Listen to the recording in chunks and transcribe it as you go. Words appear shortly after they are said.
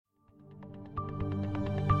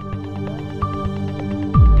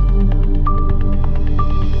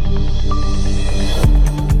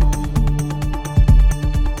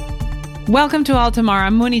Welcome to Altamar.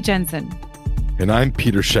 I'm Muni Jensen. And I'm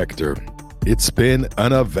Peter Schechter. It's been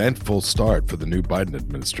an eventful start for the new Biden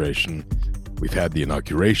administration. We've had the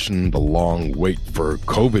inauguration, the long wait for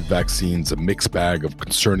COVID vaccines, a mixed bag of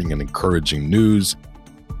concerning and encouraging news,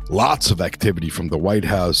 lots of activity from the White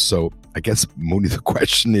House. So I guess, Muni, the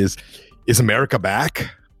question is America back?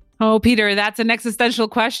 Oh, Peter, that's an existential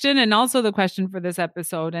question and also the question for this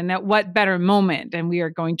episode. And at what better moment? And we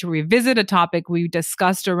are going to revisit a topic we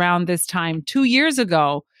discussed around this time 2 years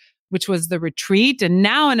ago, which was the retreat and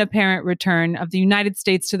now an apparent return of the United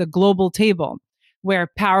States to the global table,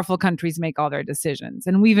 where powerful countries make all their decisions.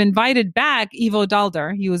 And we've invited back Ivo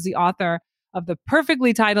Daalder. He was the author of the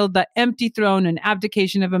perfectly titled The Empty Throne and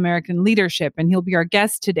Abdication of American Leadership, and he'll be our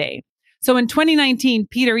guest today. So in 2019,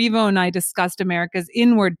 Peter, Ivo, and I discussed America's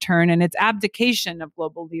inward turn and its abdication of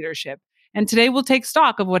global leadership. And today we'll take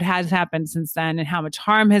stock of what has happened since then and how much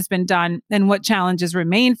harm has been done and what challenges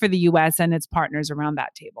remain for the U.S. and its partners around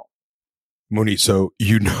that table. Muni, so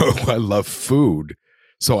you know I love food.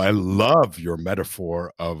 So I love your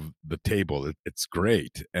metaphor of the table. It's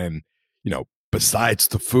great. And, besides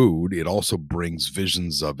the food, it also brings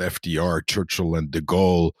visions of FDR, Churchill, and de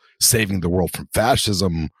Gaulle saving the world from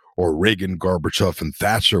fascism, or Reagan, Gorbachev, and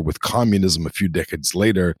Thatcher with communism a few decades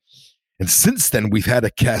later. And since then, we've had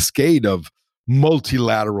a cascade of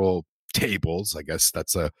multilateral tables. I guess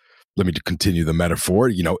let me continue the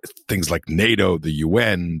metaphor, things like NATO, the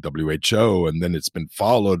UN, WHO, and then it's been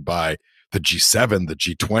followed by the G7, the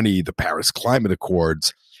G20, the Paris Climate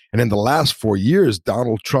Accords. And in the last 4 years,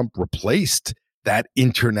 Donald Trump replaced that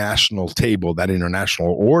international table, that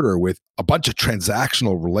international order, with a bunch of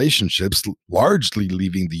transactional relationships, largely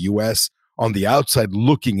leaving the U.S. on the outside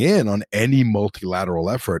looking in on any multilateral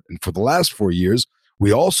effort. And for the last 4 years,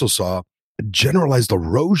 we also saw a generalized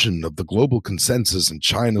erosion of the global consensus and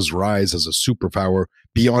China's rise as a superpower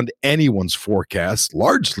beyond anyone's forecast,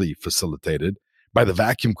 largely facilitated by the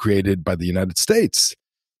vacuum created by the United States.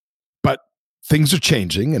 But things are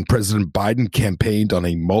changing, and President Biden campaigned on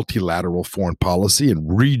a multilateral foreign policy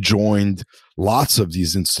and rejoined lots of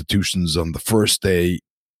these institutions on the first day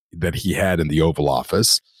that he had in the Oval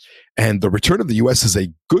Office. And the return of the U.S. is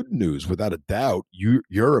a good news, without a doubt.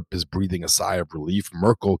 Europe is breathing a sigh of relief.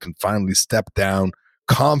 Merkel can finally step down,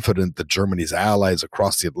 confident that Germany's allies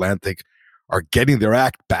across the Atlantic are getting their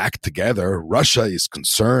act back together. Russia is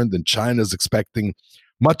concerned, and China is expecting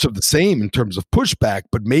much of the same in terms of pushback,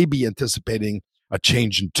 but maybe anticipating a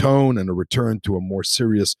change in tone and a return to a more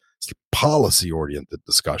serious policy-oriented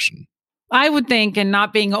discussion. I would think, and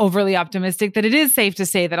not being overly optimistic, that it is safe to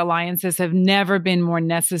say that alliances have never been more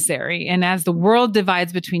necessary. And as the world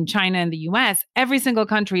divides between China and the U.S., every single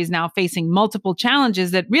country is now facing multiple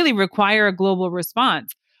challenges that really require a global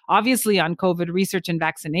response. Obviously, on COVID research and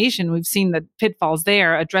vaccination, we've seen the pitfalls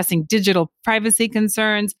there, addressing digital privacy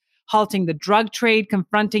concerns, halting the drug trade,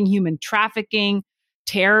 confronting human trafficking,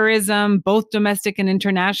 terrorism, both domestic and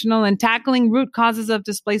international, and tackling root causes of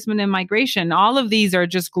displacement and migration. All of these are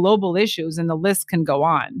just global issues, and the list can go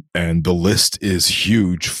on. And the list is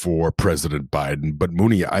huge for President Biden. But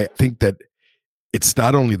Muni, I think that it's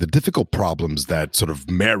not only the difficult problems that sort of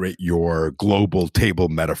merit your global table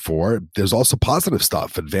metaphor. There's also positive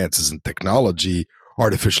stuff, advances in technology,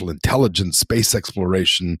 artificial intelligence, space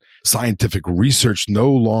exploration, scientific research no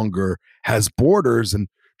longer has borders, and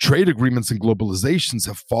trade agreements and globalizations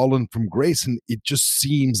have fallen from grace. And it just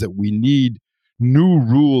seems that we need new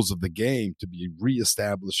rules of the game to be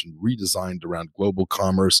reestablished and redesigned around global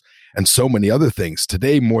commerce and so many other things.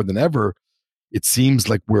 Today, more than ever, it seems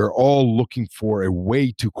like we're all looking for a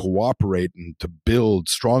way to cooperate and to build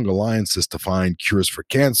strong alliances to find cures for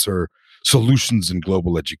cancer, solutions in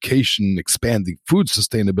global education, expanding food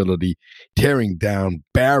sustainability, tearing down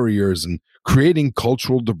barriers, and creating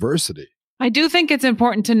cultural diversity. I do think it's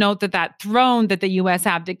important to note that throne that the U.S.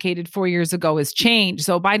 abdicated 4 years ago has changed.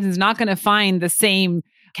 So Biden's not going to find the same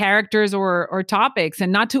characters or topics.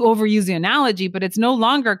 And not to overuse the analogy, but it's no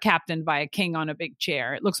longer captained by a king on a big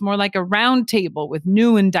chair. It looks more like a round table with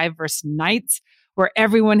new and diverse knights where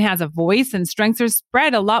everyone has a voice, and strengths are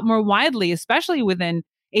spread a lot more widely, especially within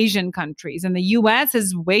Asian countries. And the U.S.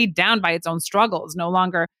 is weighed down by its own struggles, no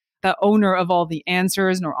longer the owner of all the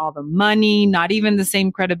answers, nor all the money, not even the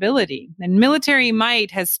same credibility. And military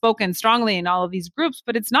might has spoken strongly in all of these groups,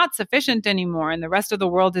 but it's not sufficient anymore. And the rest of the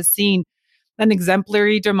world has seen an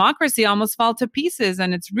exemplary democracy almost fall to pieces.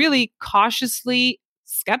 And it's really cautiously,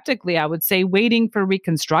 skeptically, I would say, waiting for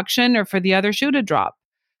reconstruction or for the other shoe to drop.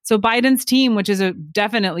 So Biden's team, which is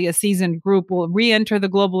definitely a seasoned group, will re-enter the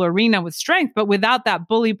global arena with strength, but without that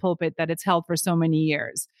bully pulpit that it's held for so many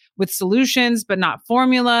years. With solutions, but not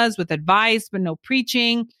formulas, with advice, but no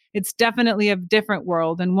preaching, It's definitely a different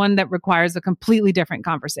world and one that requires a completely different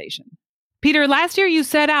conversation. Peter, last year you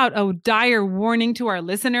set out a dire warning to our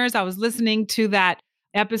listeners. I was listening to that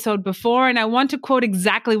episode before, and I want to quote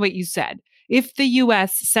exactly what you said. If the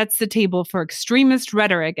U.S. sets the table for extremist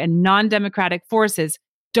rhetoric and non-democratic forces,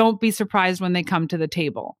 don't be surprised when they come to the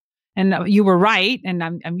table. And you were right, and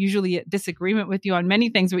I'm usually at disagreement with you on many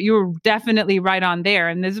things, but you were definitely right on there.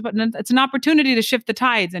 And it's an opportunity to shift the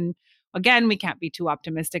tides. And again, we can't be too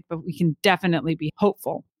optimistic, but we can definitely be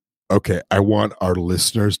hopeful. Okay, I want our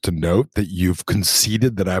listeners to note that you've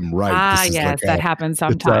conceded that I'm right. This is yes, that happens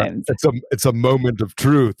sometimes. It's a moment of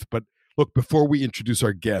truth. But look, before we introduce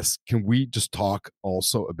our guests, can we just talk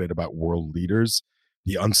also a bit about world leaders?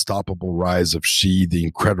 The unstoppable rise of Xi, the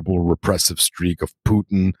incredible repressive streak of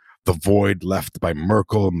Putin, the void left by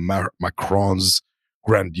Merkel, Macron's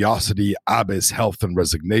grandiosity, Abe's health and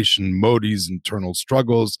resignation, Modi's internal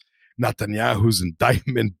struggles, Netanyahu's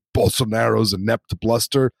indictment, Bolsonaro's inept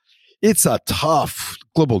bluster. It's a tough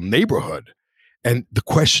global neighborhood. And the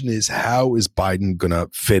question is, how is Biden going to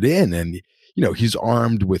fit in? And, he's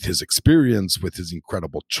armed with his experience, with his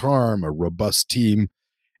incredible charm, a robust team.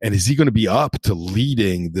 And is he going to be up to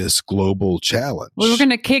leading this global challenge? Well, we're going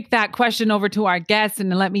to kick that question over to our guest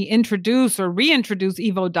and let me introduce or reintroduce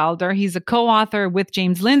Ivo Daalder. He's a co-author with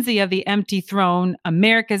James Lindsay of The Empty Throne,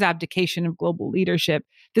 America's Abdication of Global Leadership.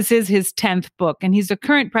 This is his 10th book, and he's the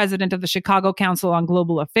current president of the Chicago Council on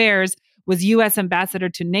Global Affairs, was U.S. ambassador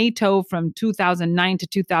to NATO from 2009 to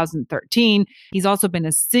 2013. He's also been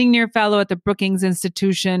a senior fellow at the Brookings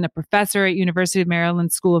Institution, a professor at University of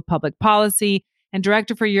Maryland School of Public Policy, and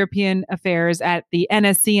director for European Affairs at the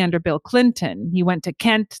NSC under Bill Clinton. He went to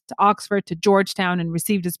Kent, to Oxford, to Georgetown, and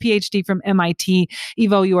received his PhD from MIT.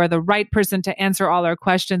 Ivo, you are the right person to answer all our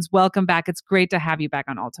questions. Welcome back. It's great to have you back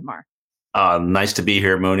on Altamar. Nice to be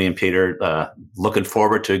here, Mooney and Peter. Looking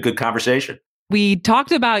forward to a good conversation. We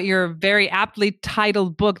talked about your very aptly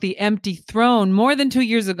titled book, The Empty Throne, more than 2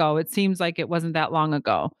 years ago. It seems like it wasn't that long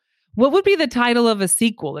ago. What would be the title of a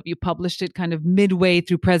sequel if you published it kind of midway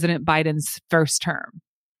through President Biden's first term?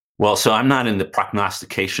 Well, so I'm not in the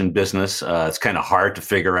prognostication business. It's kind of hard to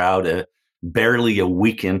figure out barely a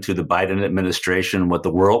week into the Biden administration what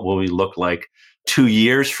the world will look like 2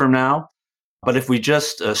 years from now. But if we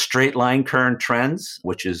just straight line current trends,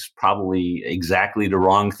 which is probably exactly the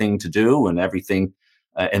wrong thing to do, and everything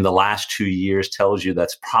in the last 2 years tells you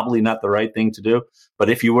that's probably not the right thing to do.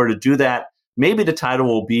 But if you were to do that, maybe the title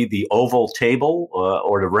will be The Oval Table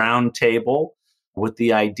or The Round Table, with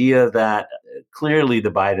the idea that clearly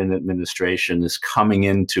the Biden administration is coming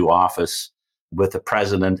into office with a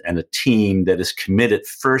president and a team that is committed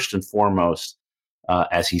first and foremost,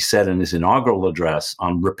 as he said in his inaugural address,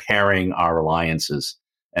 on repairing our alliances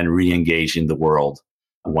and re-engaging the world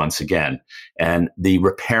once again. And the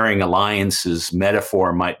repairing alliances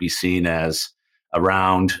metaphor might be seen as a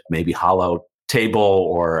round, maybe hollow table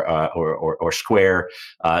or square.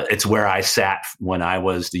 It's where I sat when I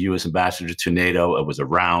was the U.S. ambassador to NATO. It was a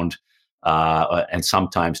round, and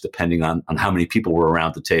sometimes, depending on how many people were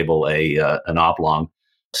around the table, an oblong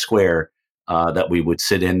square that we would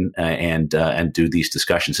sit in and do these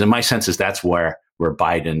discussions. And my sense is that's where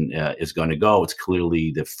Biden is going to go. It's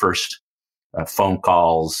clearly the first phone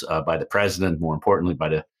calls by the president, more importantly by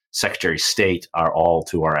the Secretary of State, are all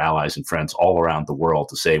to our allies and friends all around the world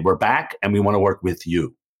to say, we're back and we want to work with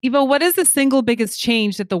you. Ivo, what is the single biggest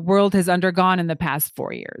change that the world has undergone in the past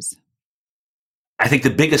 4 years? I think the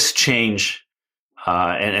biggest change,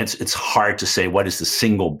 and it's hard to say what is the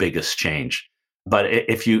single biggest change, but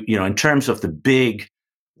if in terms of the big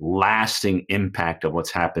lasting impact of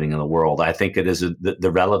what's happening in the world, I think it is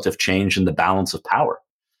the relative change in the balance of power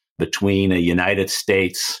between a United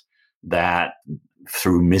States that,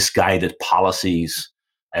 through misguided policies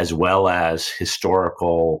as well as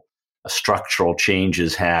historical structural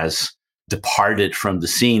changes, has departed from the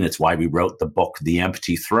scene. It's why we wrote the book, The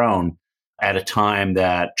Empty Throne, at a time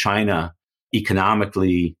that China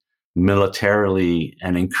economically, militarily,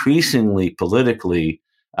 and increasingly politically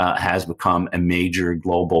has become a major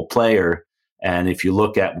global player. And if you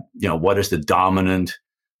look at, what is the dominant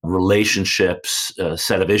relationships,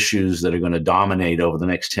 set of issues that are going to dominate over the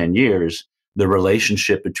next 10 years, the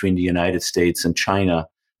relationship between the United States and China,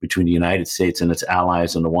 between the United States and its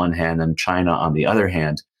allies on the one hand and China on the other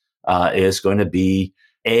hand, is going to be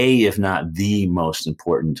if not the most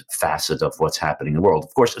important facet of what's happening in the world.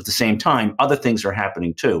 Of course, at the same time, other things are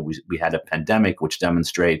happening too. We had a pandemic which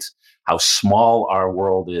demonstrates how small our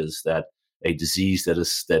world is, that a disease that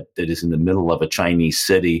is in the middle of a Chinese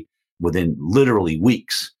city within literally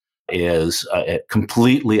weeks is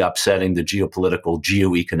completely upsetting the geopolitical,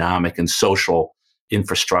 geoeconomic, and social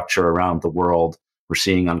infrastructure around the world. We're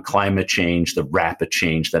seeing on climate change, the rapid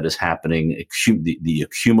change that is happening, the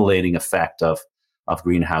accumulating effect of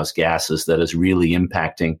greenhouse gases that is really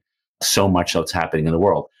impacting so much of what's happening in the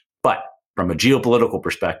world. But from a geopolitical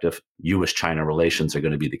perspective, U.S.-China relations are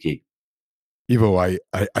going to be the key. Ivo, I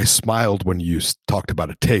smiled when you talked about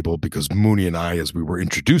a table because Mooney and I, as we were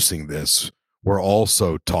introducing this, were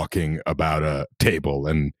also talking about a table.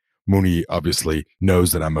 And Mooney obviously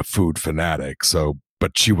knows that I'm a food fanatic.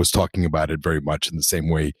 But she was talking about it very much in the same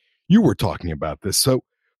way you were talking about this.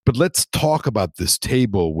 But let's talk about this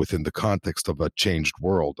table within the context of a changed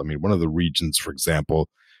world. I mean, one of the regions, for example,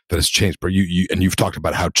 that has changed, but you've talked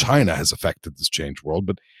about how China has affected this changed world,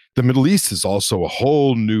 but the Middle East is also a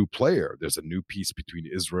whole new player. There's a new peace between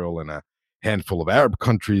Israel and a handful of Arab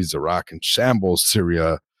countries, Iraq in shambles,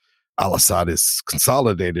 Syria, Al-Assad is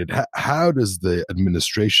consolidated. How does the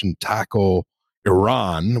administration tackle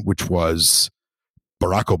Iran, which was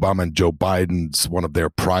Barack Obama and Joe Biden's one of their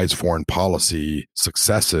prize foreign policy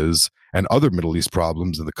successes, and other Middle East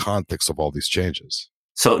problems in the context of all these changes?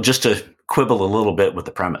 So just to quibble a little bit with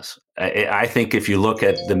the premise, I think if you look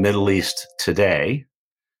at the Middle East today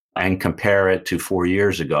and compare it to 4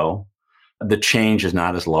 years ago, the change is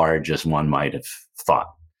not as large as one might have thought.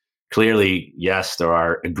 Clearly, yes, there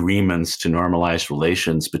are agreements to normalize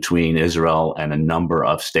relations between Israel and a number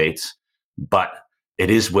of states, but it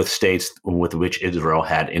is with states with which Israel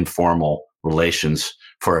had informal relations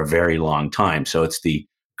for a very long time. So it's the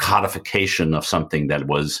codification of something that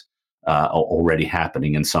was already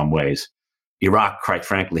happening in some ways. Iraq, quite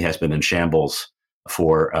frankly, has been in shambles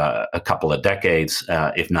for a couple of decades,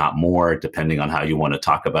 if not more, depending on how you want to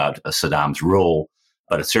talk about Saddam's rule.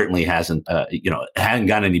 But it certainly hasn't, it hasn't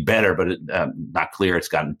gotten any better, but not clear it's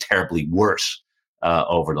gotten terribly worse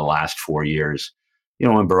over the last 4 years.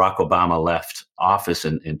 When Barack Obama left office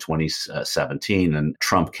in 2017 and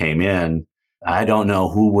Trump came in, I don't know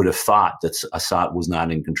who would have thought that Assad was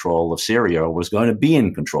not in control of Syria or was going to be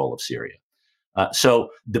in control of Syria. So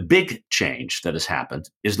the big change that has happened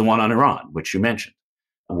is the one on Iran, which you mentioned,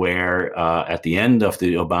 where at the end of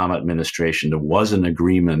the Obama administration, there was an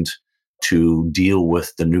agreement to deal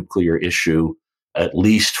with the nuclear issue, at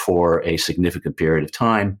least for a significant period of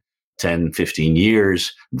time, 10, 15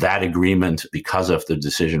 years. That agreement, because of the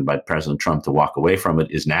decision by President Trump to walk away from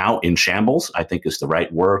it, is now in shambles, I think is the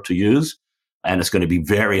right word to use. And it's going to be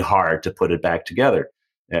very hard to put it back together.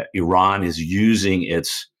 Iran is using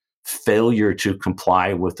its failure to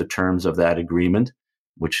comply with the terms of that agreement,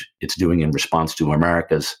 which it's doing in response to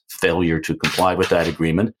America's failure to comply with that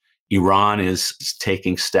agreement. Iran is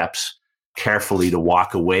taking steps carefully to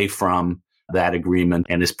walk away from that agreement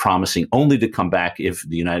and is promising only to come back if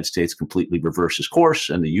the United States completely reverses course,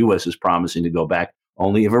 and the U.S. is promising to go back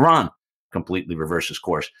only if Iran completely reverses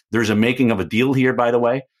course. There's a making of a deal here, by the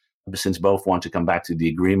way, since both want to come back to the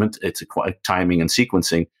agreement. It's a timing and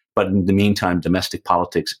sequencing, but in the meantime, domestic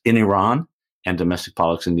politics in Iran and domestic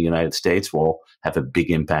politics in the United States will have a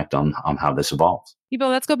big impact on how this evolves. Ivo,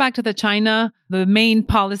 let's go back to the main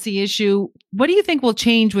policy issue. What do you think will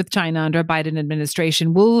change with China under a Biden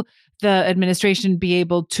administration? Will the administration be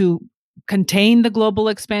able to contain the global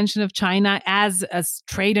expansion of China as a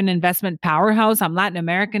trade and investment powerhouse? I'm Latin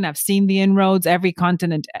American. I've seen the inroads, every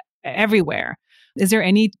continent, everywhere. Is there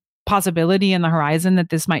any possibility in the horizon that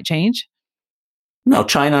this might change? No,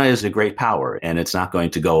 China is a great power, and it's not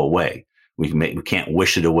going to go away. We can't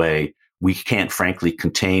wish it away. We can't, frankly,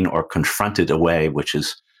 contain or confront it away, which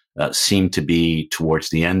is seemed to be towards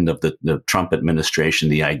the end of the Trump administration,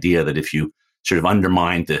 the idea that if you sort of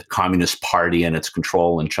undermine the Communist Party and its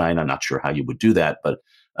control in China, not sure how you would do that, but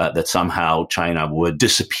that somehow China would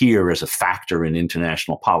disappear as a factor in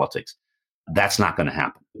international politics. That's not going to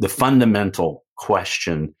happen. The fundamental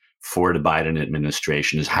question for the Biden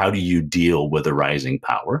administration is, how do you deal with a rising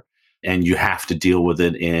power? And you have to deal with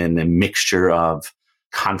it in a mixture of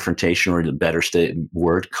confrontation, or the better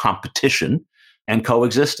word, competition and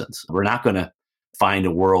coexistence. We're not going to find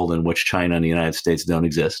a world in which China and the United States don't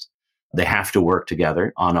exist. They have to work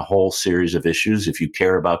together on a whole series of issues. If you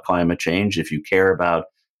care about climate change, if you care about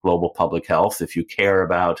global public health, if you care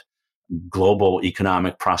about global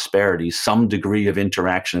economic prosperity, some degree of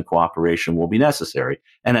interaction and cooperation will be necessary.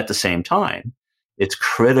 And at the same time, it's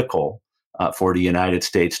critical for the United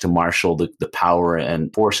States to marshal the power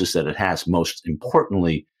and forces that it has, most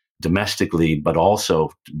importantly, domestically, but also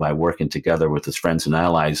by working together with its friends and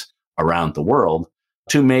allies around the world,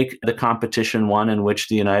 to make the competition one in which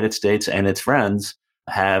the United States and its friends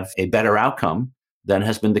have a better outcome than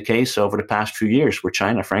has been the case over the past few years, where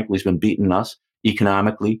China, frankly, has been beating us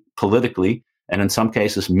economically, politically, and in some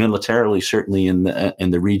cases militarily, certainly in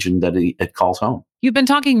the region that it calls home. You've been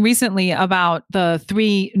talking recently about the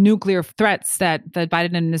 3 nuclear threats that the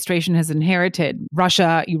Biden administration has inherited: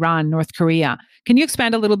 Russia, Iran, North Korea. Can you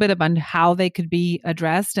expand a little bit about how they could be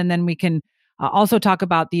addressed? And then we can also talk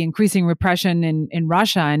about the increasing repression in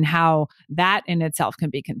Russia and how that in itself can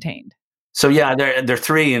be contained. So yeah, there are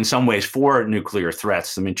 3, in some ways 4 nuclear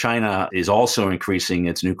threats. I mean, China is also increasing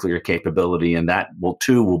its nuclear capability, and that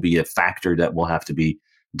will be a factor that will have to be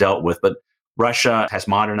dealt with. But Russia has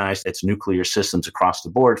modernized its nuclear systems across the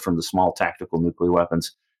board, from the small tactical nuclear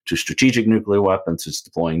weapons to strategic nuclear weapons. It's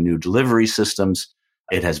deploying new delivery systems.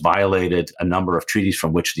 It has violated a number of treaties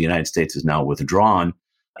from which the United States is now withdrawn.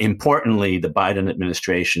 Importantly, the Biden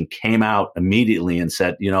administration came out immediately and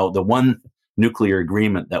said, the one nuclear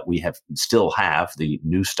agreement that we still have, the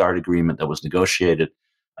New START agreement that was negotiated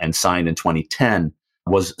and signed in 2010,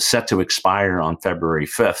 was set to expire on February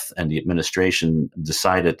 5th. And the administration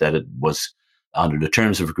decided that it was, under the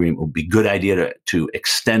terms of agreement, would be a good idea to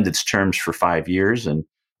extend its terms for 5 years. And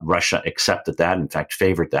Russia accepted that, in fact,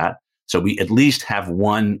 favored that. So we at least have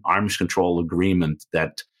one arms control agreement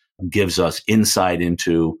that gives us insight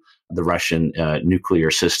into the Russian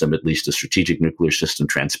nuclear system, at least the strategic nuclear system,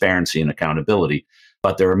 transparency and accountability.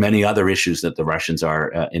 But there are many other issues that the Russians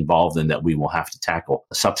are involved in that we will have to tackle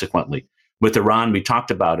subsequently. With Iran, we talked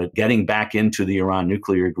about it. Getting back into the Iran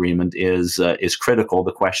nuclear agreement is critical.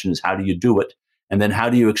 The question is, how do you do it? And then how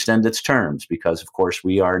do you extend its terms? Because, of course,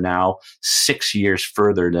 we are now 6 years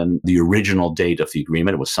further than the original date of the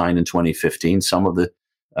agreement. It was signed in 2015. Some of the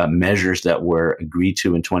measures that were agreed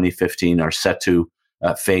to in 2015 are set to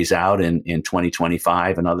phase out in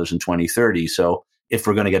 2025 and others in 2030. So if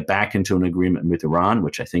we're going to get back into an agreement with Iran,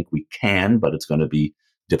 which I think we can, but it's going to be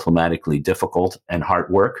diplomatically difficult and hard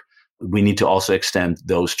work, we need to also extend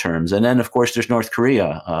those terms. And then, of course, there's North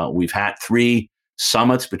Korea. We've had 3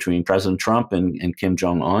 summits between President Trump and Kim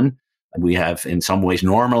Jong-un. We have, in some ways,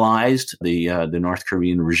 normalized the North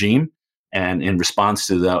Korean regime. And in response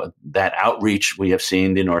to that outreach, we have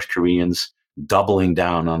seen the North Koreans doubling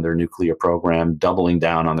down on their nuclear program, doubling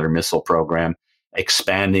down on their missile program,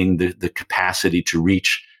 expanding the capacity to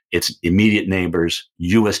reach its immediate neighbors,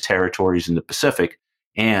 U.S. territories in the Pacific,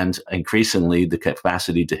 and increasingly the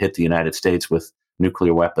capacity to hit the United States with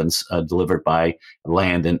nuclear weapons delivered by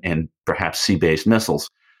land and perhaps sea-based missiles.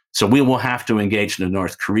 So we will have to engage the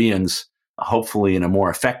North Koreans, hopefully in a more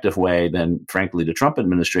effective way than, frankly, the Trump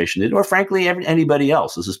administration did, or frankly, anybody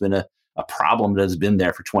else. This has been a problem that has been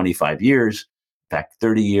there for 25 years, in fact,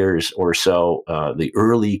 30 years or so. The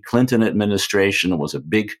early Clinton administration was a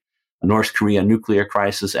big North Korea nuclear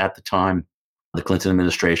crisis at the time. The Clinton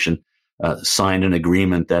administration signed an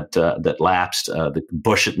agreement that lapsed. The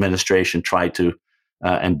Bush administration tried to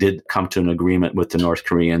and did come to an agreement with the North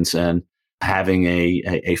Koreans, and having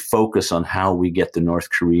a focus on how we get the North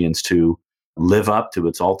Koreans to live up to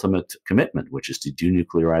its ultimate commitment, which is to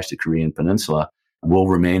denuclearize the Korean Peninsula, will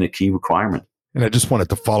remain a key requirement. And I just wanted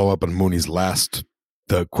to follow up on Mooney's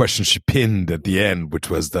the question she pinned at the end, which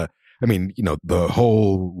was the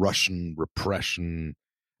whole Russian repression.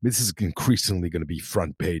 This is increasingly going to be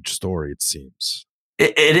front page story, it seems.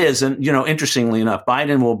 It is. And, interestingly enough,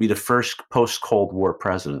 Biden will be the first post-Cold War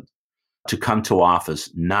president to come to office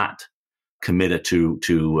not committed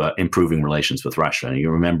to improving relations with Russia. And you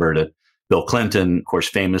remember that Bill Clinton, of course,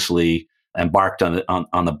 famously embarked on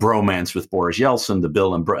the bromance with Boris Yeltsin, the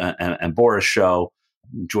Bill and Boris show.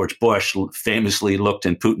 George Bush famously looked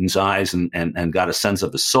in Putin's eyes and got a sense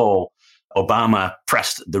of his soul. Obama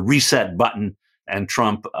pressed the reset button, and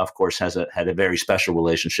Trump, of course, had a very special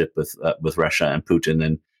relationship with Russia and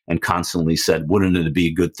Putin, and constantly said, "Wouldn't it be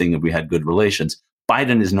a good thing if we had good relations?"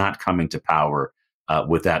 Biden is not coming to power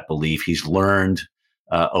with that belief. He's learned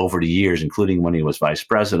over the years, including when he was vice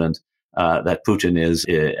president, that Putin is,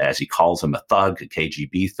 as he calls him, a thug, a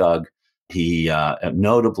KGB thug. He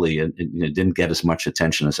notably didn't get as much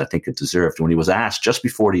attention as I think it deserved. When he was asked just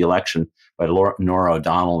before the election by Norah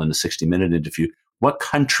O'Donnell in the 60 Minutes interview, what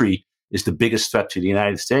country is the biggest threat to the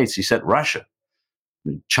United States? He said Russia.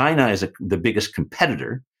 China is the biggest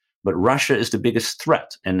competitor, but Russia is the biggest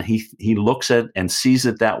threat. And he looks at and sees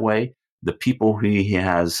it that way. The people he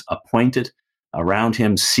has appointed around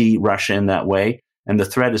him see Russia in that way. And the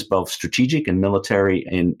threat is both strategic and military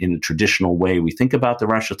in the traditional way we think about the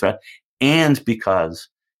Russia threat, and because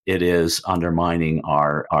it is undermining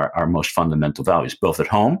our most fundamental values, both at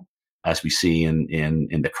home, as we see in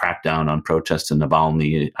the crackdown on protests in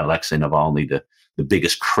Navalny, Alexei Navalny, the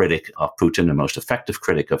biggest critic of Putin, the most effective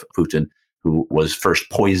critic of Putin, who was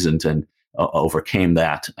first poisoned and overcame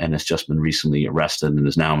that and has just been recently arrested and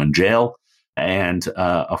is now in jail. and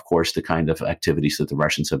of course, the kind of activities that the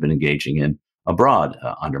Russians have been engaging in abroad,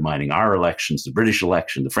 undermining our elections, the British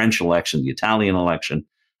election, the French election, the Italian election,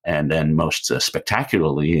 and then most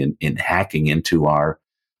spectacularly in hacking into our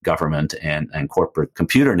government and corporate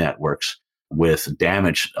computer networks with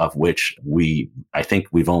damage of which I think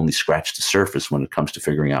we've only scratched the surface when it comes to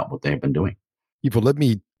figuring out what they've been doing. Ivo, let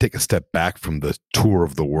me take a step back from the tour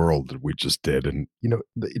of the world that we just did. And,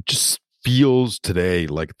 it just feels today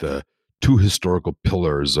like the two historical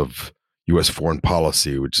pillars of U.S. foreign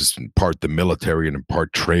policy, which is in part the military and in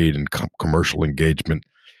part trade and commercial engagement,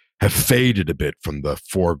 have faded a bit from the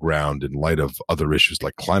foreground in light of other issues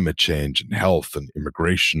like climate change and health and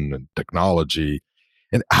immigration and technology.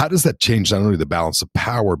 And how does that change not only the balance of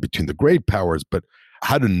power between the great powers, but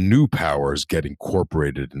how do new powers get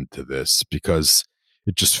incorporated into this? Because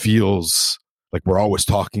it just feels like we're always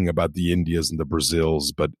talking about the Indias and the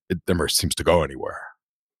Brazils, but it never seems to go anywhere.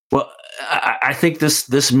 Well, I think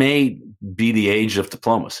this may be the age of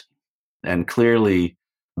diplomacy. And clearly,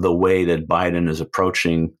 the way that Biden is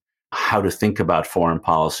approaching how to think about foreign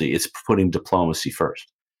policy, it's putting diplomacy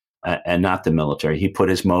first and not the military. He put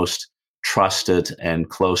his most trusted and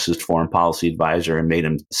closest foreign policy advisor and made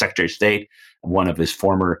him Secretary of State. One of his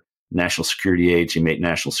former national security aides, he made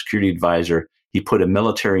national security advisor. He put a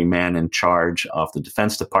military man in charge of the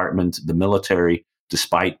Defense Department. The military,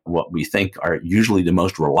 despite what we think are usually the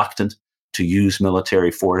most reluctant to use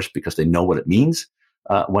military force because they know what it means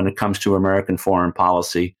when it comes to American foreign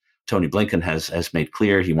policy. Tony Blinken has made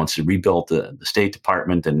clear he wants to rebuild the State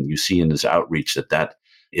Department, and you see in his outreach that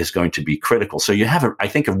is going to be critical. So you have, I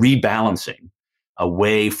think, a rebalancing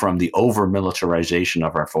away from the over-militarization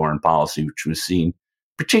of our foreign policy, which was seen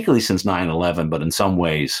particularly since 9/11, but in some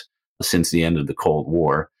ways since the end of the Cold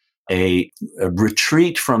War, a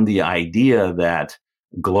retreat from the idea that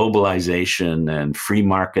globalization and free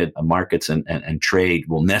markets and trade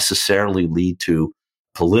will necessarily lead to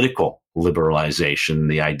political liberalization,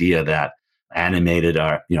 the idea that animated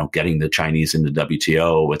our, getting the Chinese into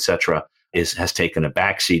WTO, et cetera, has taken a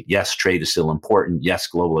backseat. Yes, trade is still important. Yes,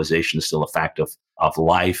 globalization is still a fact of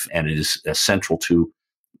life, and it is central to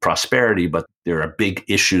prosperity, but there are big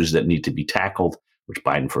issues that need to be tackled, which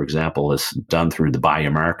Biden, for example, has done through the Buy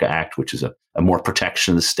America Act, which is a more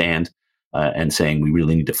protectionist stand, and saying we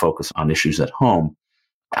really need to focus on issues at home.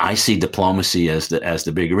 I see diplomacy as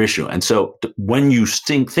the bigger issue. And so when you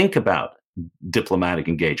think about diplomatic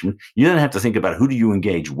engagement, you then have to think about who do you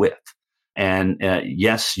engage with. And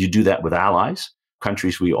yes, you do that with allies,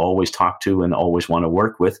 countries we always talk to and always want to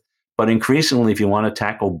work with. But increasingly, if you want to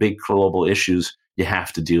tackle big global issues, you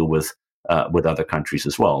have to deal with other countries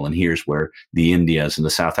as well. And here's where the Indias and the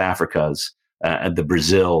South Africas, the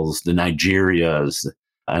Brazils, the Nigerias,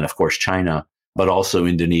 and of course China, but also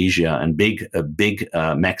Indonesia and big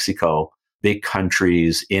Mexico, big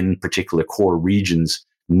countries in particular core regions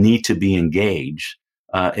need to be engaged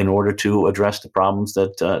in order to address the problems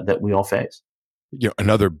that we all face.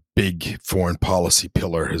 Another big foreign policy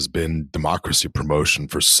pillar has been democracy promotion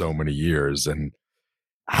for so many years. And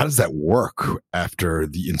how does that work after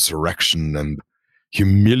the insurrection and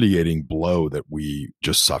humiliating blow that we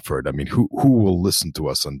just suffered? I mean, who will listen to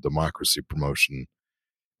us on democracy promotion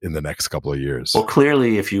in the next couple of years? Well,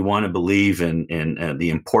 clearly, if you want to believe in the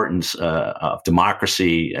importance of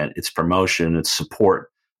democracy and its promotion, its support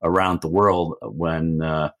around the world, when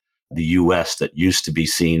the U.S. that used to be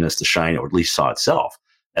seen as the shining, or at least saw itself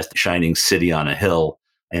as the shining city on a hill,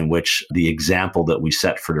 in which the example that we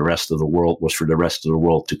set for the rest of the world was for the rest of the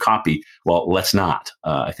world to copy. Well, let's not.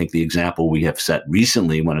 I think the example we have set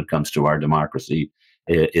recently when it comes to our democracy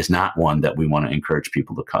is not one that we want to encourage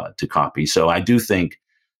people to copy. So I do think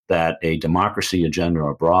that a democracy agenda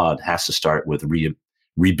abroad has to start with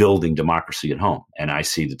rebuilding democracy at home. And I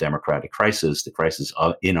see the democratic crisis, the crisis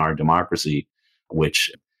in our democracy, which,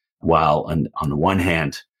 while on the one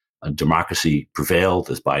hand, democracy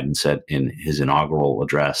prevailed, as Biden said in his inaugural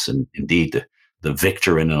address, and indeed the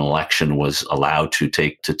victor in an election was allowed to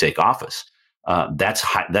take office. That's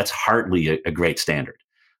hardly a great standard,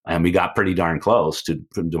 and we got pretty darn close to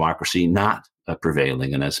democracy not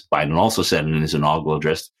prevailing. And as Biden also said in his inaugural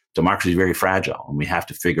address, democracy is very fragile, and we have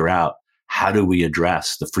to figure out how do we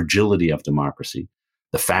address the fragility of democracy,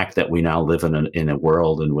 the fact that we now live in a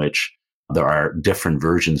world in which there are different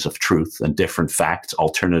versions of truth and different facts,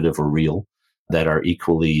 alternative or real, that are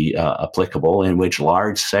equally applicable, in which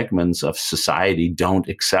large segments of society don't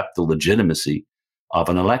accept the legitimacy of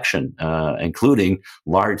an election, including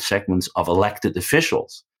large segments of elected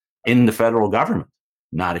officials in the federal government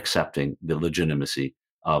not accepting the legitimacy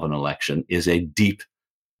of an election, is a deep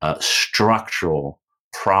structural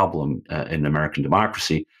problem in American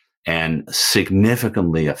democracy. and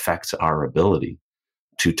significantly affects our ability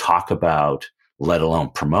to talk about, let alone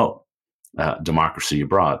promote, democracy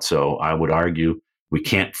abroad. So I would argue we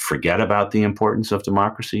can't forget about the importance of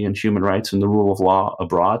democracy and human rights and the rule of law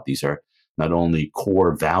abroad. These are not only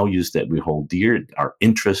core values that we hold dear, our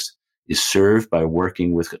interest is served by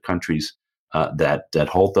working with countries that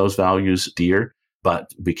hold those values dear,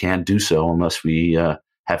 but we can't do so unless we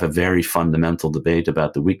have a very fundamental debate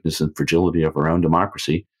about the weakness and fragility of our own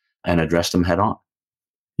democracy and address them head on.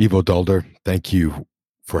 Ivo Daalder, thank you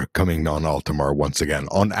for coming on Altamar once again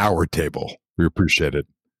on our table. We appreciate it.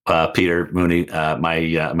 Peter, Mooney,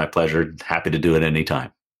 my pleasure. Happy to do it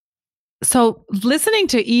anytime. So listening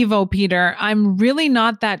to Ivo, Peter, I'm really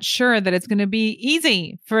not that sure that it's going to be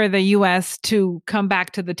easy for the U.S. to come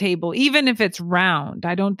back to the table, even if it's round.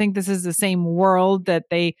 I don't think this is the same world that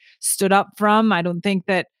they stood up from. I don't think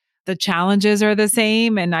that the challenges are the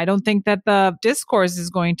same. And I don't think that the discourse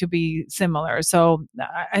is going to be similar. So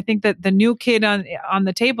I think that the new kid on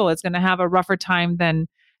the table is going to have a rougher time than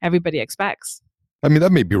everybody expects. I mean,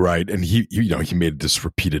 that may be right. And he made this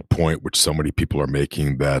repeated point, which so many people are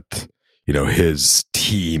making, that his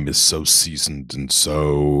team is so seasoned and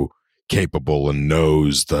so capable and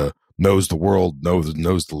knows the world,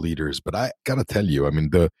 knows the leaders. But I got to tell you, I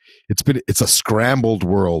mean, it's a scrambled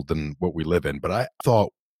world in what we live in. But I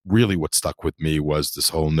thought really what stuck with me was this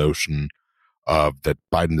whole notion of that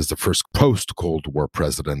Biden is the first post-Cold War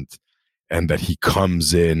president, and that he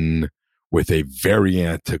comes in with a very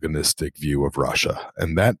antagonistic view of Russia.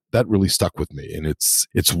 And that really stuck with me. And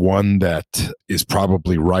it's one that is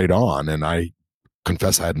probably right on. And I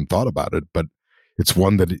confess I hadn't thought about it, but it's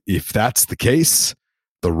one that if that's the case,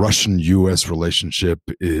 the Russian-US relationship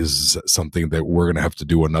is something that we're going to have to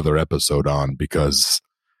do another episode on, because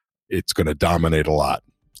it's going to dominate a lot.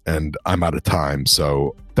 And I'm out of time.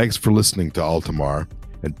 So thanks for listening to Altamar.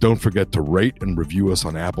 And don't forget to rate and review us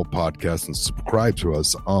on Apple Podcasts and subscribe to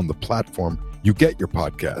us on the platform you get your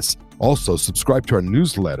podcasts. Also, subscribe to our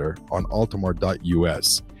newsletter on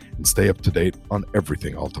altamar.us and stay up to date on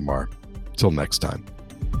everything Altamar. Till next time.